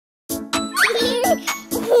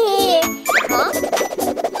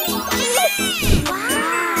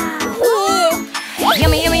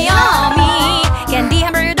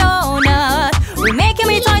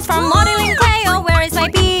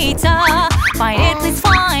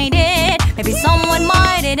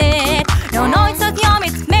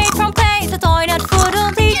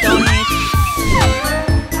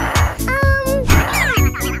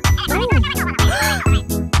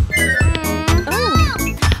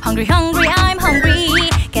Hungry, hungry, I'm hungry.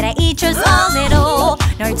 Can I eat just a little?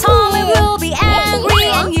 No, your tummy will be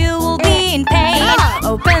angry and you will be in pain.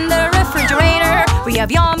 Open the refrigerator. We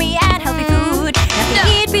have yummy and healthy food. Now you can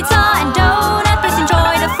eat pizza and donut. Please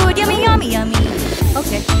enjoy the food. Yummy, yummy, yummy.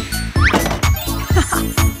 Okay.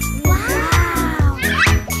 Wow!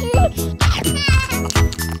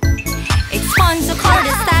 It's fun to color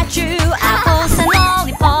the statue, apples and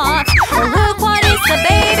lollipops. Oh, look, what is the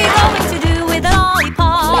baby going to do with the lollipop?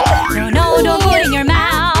 No, no, don't put it in your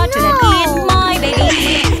mouth. Do not eat my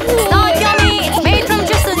baby. It's not yummy. It's made from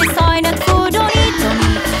just to decide that food. Don't eat, don't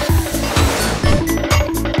eat.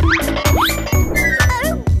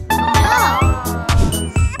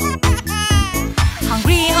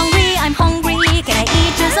 Hungry, hungry, I'm hungry. Can I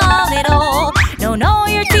eat just a little? No, no,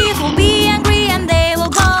 your teeth will be angry and they will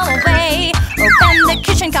go away. Open the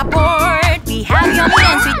kitchen cupboard. We have yummy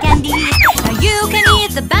and sweet candies. Now you can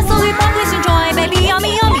eat the best lollipop. Please enjoy, baby.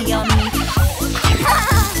 Yummy, yummy, yummy.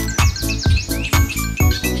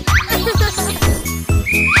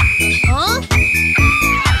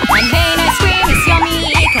 Champagne ice cream is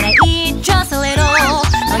yummy. Can I eat just a little?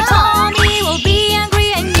 My tummy will be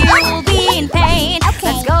angry and you will be in pain.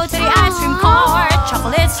 Let's go to the ice cream cart.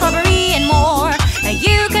 Chocolate, strawberry, and more. Now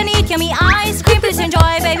you can eat yummy ice cream. Please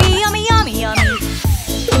enjoy, baby. Yummy, yummy, yummy.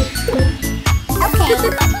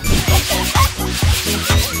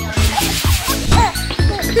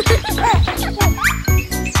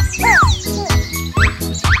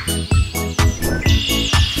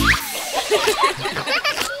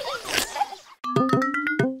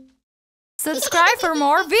 Subscribe for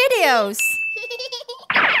more videos.